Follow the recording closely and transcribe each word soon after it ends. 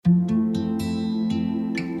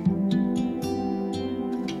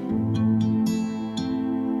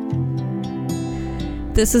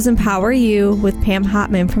This is Empower You with Pam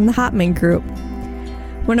Hotman from the Hotman Group.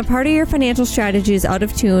 When a part of your financial strategy is out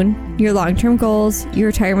of tune, your long-term goals, your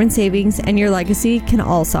retirement savings, and your legacy can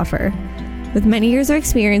all suffer. With many years of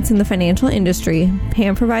experience in the financial industry,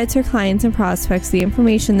 Pam provides her clients and prospects the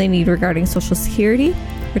information they need regarding Social Security,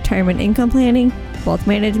 retirement income planning, wealth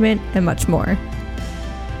management, and much more.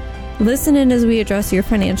 Listen in as we address your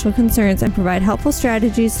financial concerns and provide helpful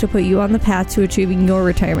strategies to put you on the path to achieving your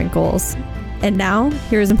retirement goals. And now,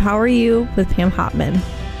 here's Empower You with Pam Hotman.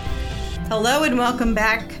 Hello and welcome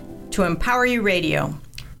back to Empower You Radio.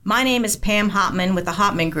 My name is Pam Hotman with the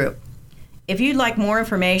Hotman Group. If you'd like more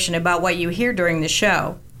information about what you hear during the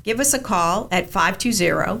show, give us a call at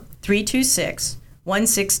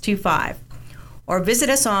 520-326-1625 or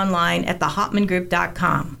visit us online at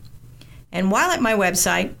thehotmangroup.com. And while at my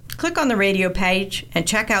website, click on the radio page and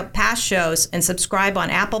check out past shows and subscribe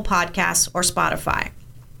on Apple Podcasts or Spotify.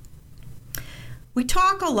 We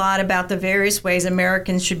talk a lot about the various ways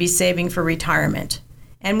Americans should be saving for retirement,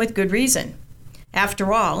 and with good reason.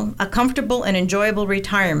 After all, a comfortable and enjoyable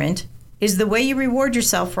retirement is the way you reward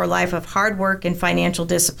yourself for a life of hard work and financial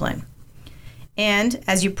discipline. And,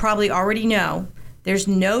 as you probably already know, there's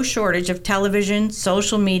no shortage of television,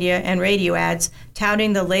 social media, and radio ads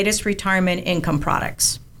touting the latest retirement income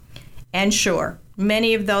products. And sure,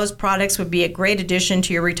 many of those products would be a great addition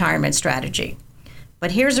to your retirement strategy.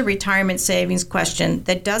 But here's a retirement savings question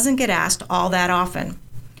that doesn't get asked all that often.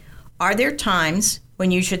 Are there times when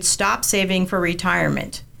you should stop saving for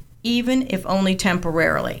retirement, even if only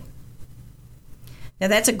temporarily? Now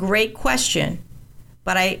that's a great question,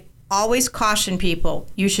 but I always caution people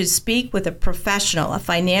you should speak with a professional, a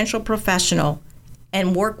financial professional,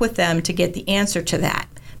 and work with them to get the answer to that.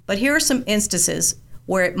 But here are some instances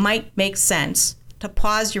where it might make sense to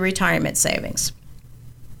pause your retirement savings.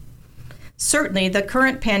 Certainly, the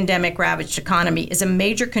current pandemic-ravaged economy is a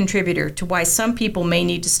major contributor to why some people may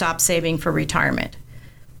need to stop saving for retirement.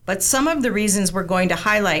 But some of the reasons we're going to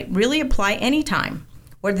highlight really apply anytime,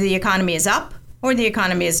 whether the economy is up or the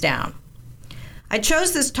economy is down. I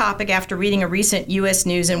chose this topic after reading a recent U.S.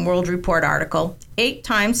 News and World Report article, 8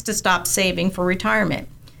 Times to Stop Saving for Retirement,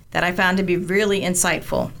 that I found to be really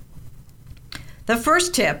insightful. The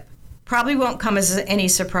first tip probably won't come as any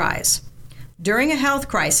surprise. During a health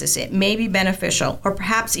crisis, it may be beneficial or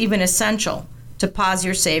perhaps even essential to pause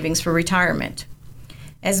your savings for retirement.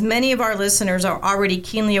 As many of our listeners are already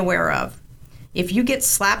keenly aware of, if you get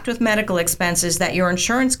slapped with medical expenses that your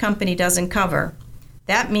insurance company doesn't cover,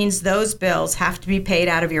 that means those bills have to be paid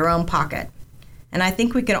out of your own pocket. And I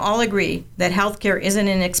think we can all agree that healthcare isn't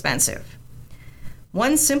inexpensive.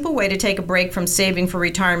 One simple way to take a break from saving for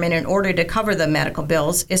retirement in order to cover the medical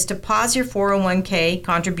bills is to pause your 401k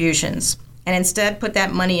contributions and instead put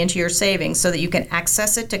that money into your savings so that you can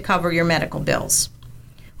access it to cover your medical bills.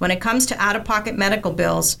 When it comes to out-of-pocket medical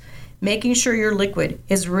bills, making sure you're liquid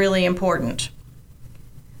is really important.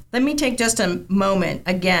 Let me take just a moment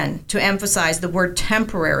again to emphasize the word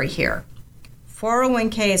temporary here.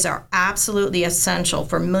 401ks are absolutely essential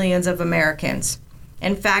for millions of Americans.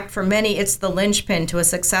 In fact, for many, it's the linchpin to a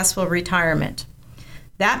successful retirement.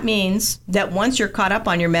 That means that once you're caught up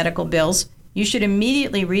on your medical bills, you should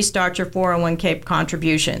immediately restart your 401k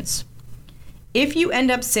contributions. If you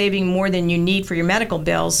end up saving more than you need for your medical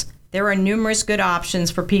bills, there are numerous good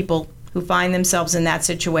options for people who find themselves in that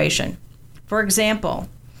situation. For example,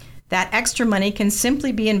 that extra money can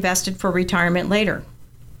simply be invested for retirement later.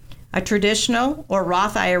 A traditional or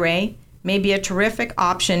Roth IRA may be a terrific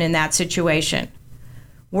option in that situation.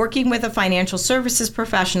 Working with a financial services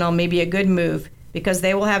professional may be a good move because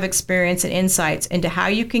they will have experience and insights into how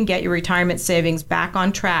you can get your retirement savings back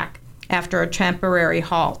on track after a temporary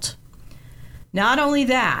halt. Not only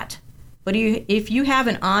that, but if you have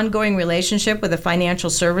an ongoing relationship with a financial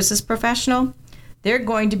services professional, they're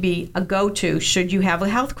going to be a go-to should you have a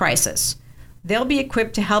health crisis. They'll be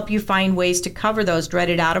equipped to help you find ways to cover those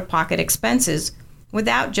dreaded out-of-pocket expenses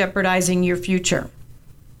without jeopardizing your future.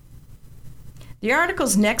 The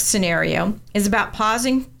article's next scenario is about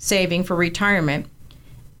pausing saving for retirement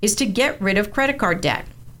is to get rid of credit card debt.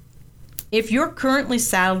 If you're currently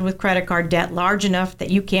saddled with credit card debt large enough that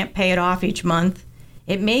you can't pay it off each month,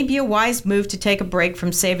 it may be a wise move to take a break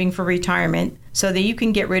from saving for retirement so that you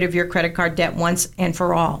can get rid of your credit card debt once and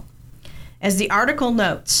for all. As the article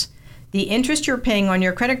notes, the interest you're paying on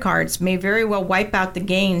your credit cards may very well wipe out the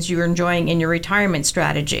gains you're enjoying in your retirement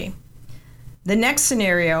strategy. The next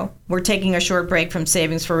scenario, where taking a short break from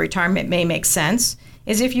savings for retirement may make sense,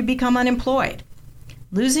 is if you become unemployed.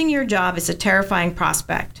 Losing your job is a terrifying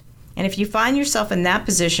prospect, and if you find yourself in that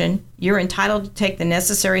position, you're entitled to take the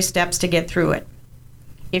necessary steps to get through it.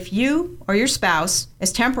 If you or your spouse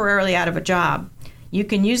is temporarily out of a job, you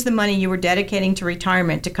can use the money you were dedicating to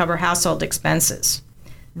retirement to cover household expenses.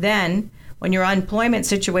 Then, when your employment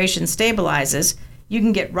situation stabilizes, you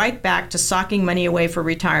can get right back to socking money away for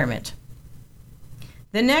retirement.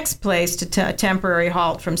 The next place to a temporary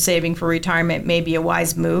halt from saving for retirement may be a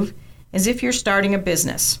wise move is if you're starting a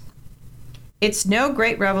business. It's no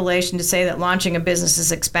great revelation to say that launching a business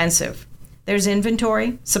is expensive. There's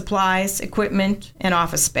inventory, supplies, equipment, and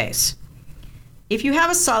office space. If you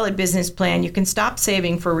have a solid business plan, you can stop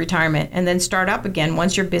saving for retirement and then start up again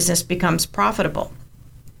once your business becomes profitable.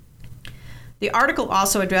 The article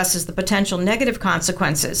also addresses the potential negative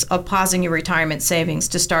consequences of pausing your retirement savings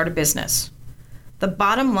to start a business. The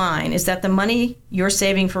bottom line is that the money you're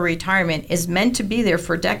saving for retirement is meant to be there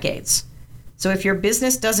for decades. So if your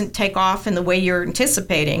business doesn't take off in the way you're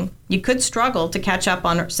anticipating, you could struggle to catch up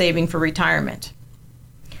on saving for retirement.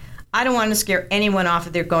 I don't want to scare anyone off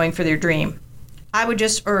if they're going for their dream. I would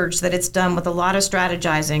just urge that it's done with a lot of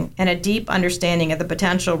strategizing and a deep understanding of the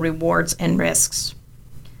potential rewards and risks.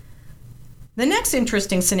 The next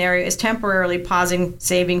interesting scenario is temporarily pausing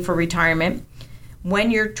saving for retirement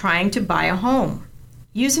when you're trying to buy a home.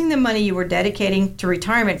 Using the money you were dedicating to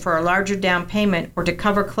retirement for a larger down payment or to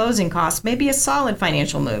cover closing costs may be a solid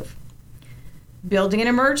financial move. Building an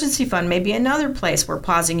emergency fund may be another place where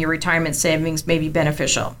pausing your retirement savings may be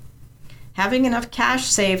beneficial. Having enough cash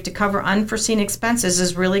saved to cover unforeseen expenses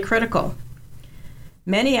is really critical.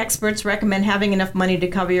 Many experts recommend having enough money to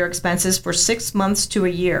cover your expenses for 6 months to a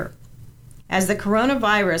year. As the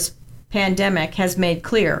coronavirus pandemic has made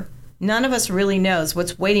clear, none of us really knows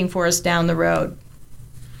what's waiting for us down the road.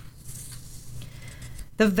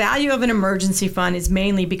 The value of an emergency fund is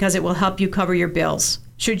mainly because it will help you cover your bills,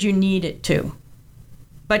 should you need it to.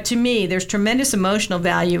 But to me, there's tremendous emotional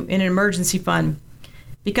value in an emergency fund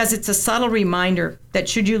because it's a subtle reminder that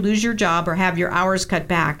should you lose your job or have your hours cut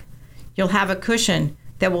back, you'll have a cushion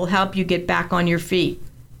that will help you get back on your feet.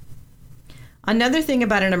 Another thing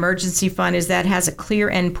about an emergency fund is that it has a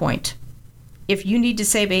clear endpoint. If you need to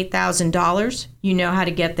save $8,000, you know how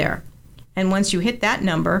to get there. And once you hit that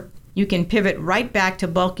number, you can pivot right back to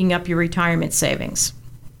bulking up your retirement savings.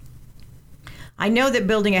 I know that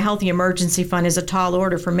building a healthy emergency fund is a tall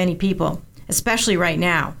order for many people, especially right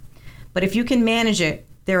now. But if you can manage it,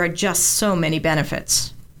 there are just so many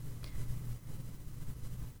benefits.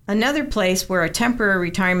 Another place where a temporary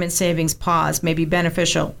retirement savings pause may be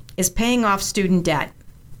beneficial is paying off student debt.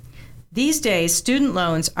 These days, student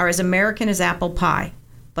loans are as American as apple pie,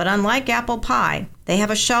 but unlike apple pie, they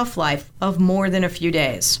have a shelf life of more than a few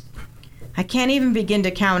days. I can't even begin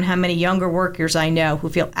to count how many younger workers I know who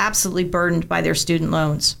feel absolutely burdened by their student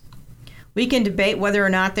loans. We can debate whether or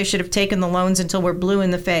not they should have taken the loans until we're blue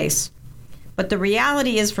in the face. But the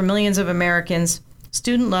reality is, for millions of Americans,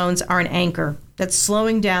 student loans are an anchor that's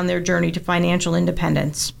slowing down their journey to financial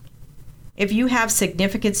independence. If you have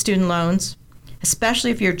significant student loans,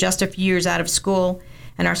 especially if you're just a few years out of school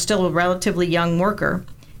and are still a relatively young worker,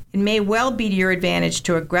 it may well be to your advantage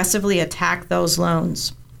to aggressively attack those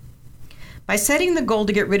loans. By setting the goal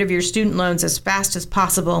to get rid of your student loans as fast as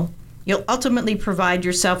possible, you'll ultimately provide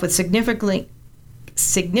yourself with significantly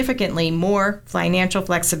more financial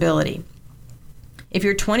flexibility. If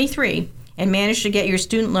you're 23 and manage to get your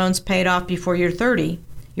student loans paid off before you're 30,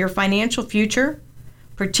 your financial future,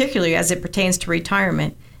 particularly as it pertains to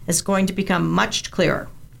retirement, is going to become much clearer.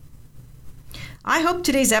 I hope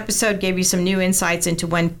today's episode gave you some new insights into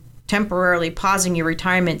when temporarily pausing your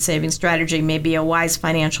retirement savings strategy may be a wise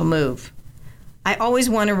financial move. I always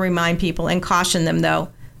want to remind people and caution them, though,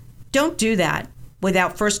 don't do that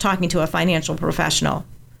without first talking to a financial professional.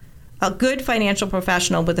 A good financial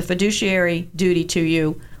professional with a fiduciary duty to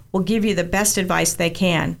you will give you the best advice they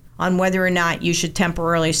can on whether or not you should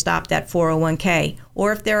temporarily stop that 401k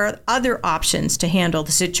or if there are other options to handle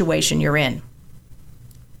the situation you're in.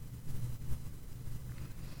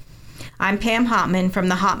 I'm Pam Hopman from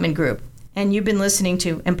the Hopman Group, and you've been listening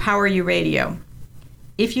to Empower You Radio.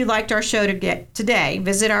 If you liked our show today,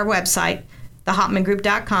 visit our website,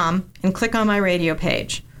 thehopmangroup.com, and click on my radio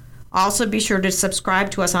page. Also, be sure to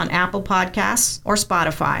subscribe to us on Apple Podcasts or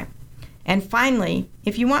Spotify. And finally,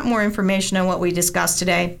 if you want more information on what we discussed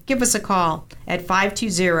today, give us a call at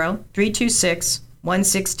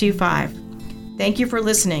 520-326-1625. Thank you for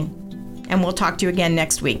listening, and we'll talk to you again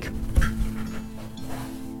next week.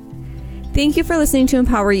 Thank you for listening to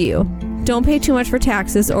Empower You. Don't pay too much for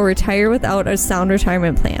taxes or retire without a sound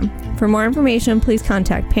retirement plan. For more information, please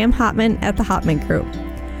contact Pam Hopman at the Hopman Group.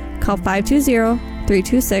 Call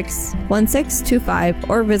 520-326-1625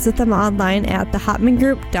 or visit them online at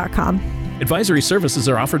thehopmangroup.com. Advisory services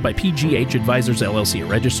are offered by PGH Advisors LLC, a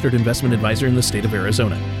registered investment advisor in the state of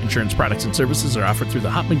Arizona. Insurance products and services are offered through the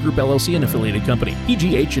Hopman Group LLC, an affiliated company.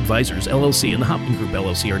 PGH Advisors LLC and the Hopman Group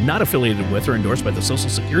LLC are not affiliated with or endorsed by the Social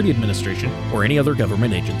Security Administration or any other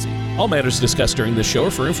government agency. All matters discussed during this show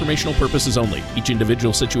are for informational purposes only. Each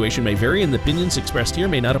individual situation may vary, and the opinions expressed here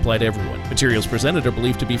may not apply to everyone. Materials presented are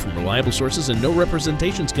believed to be from reliable sources, and no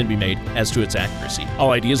representations can be made as to its accuracy. All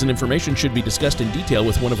ideas and information should be discussed in detail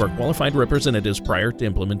with one of our qualified representatives prior to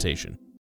implementation.